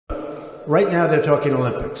right now they're talking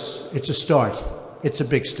Olympics. It's a start. It's a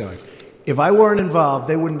big start. If I weren't involved,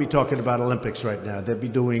 they wouldn't be talking about Olympics right now. They'd be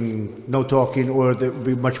doing no talking, or they would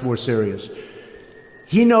be much more serious.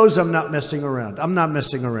 He knows I'm not messing around. I'm not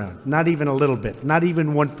messing around, not even a little bit, not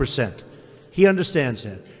even 1%. He understands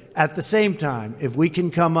that. At the same time, if we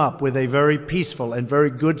can come up with a very peaceful and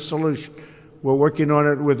very good solution, we're working on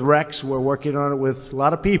it with Rex, we're working on it with a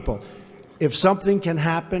lot of people. If something can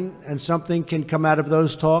happen and something can come out of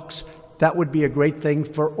those talks, that would be a great thing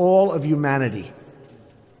for all of humanity.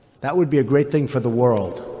 That would be a great thing for the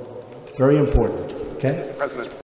world. Very important, okay? President.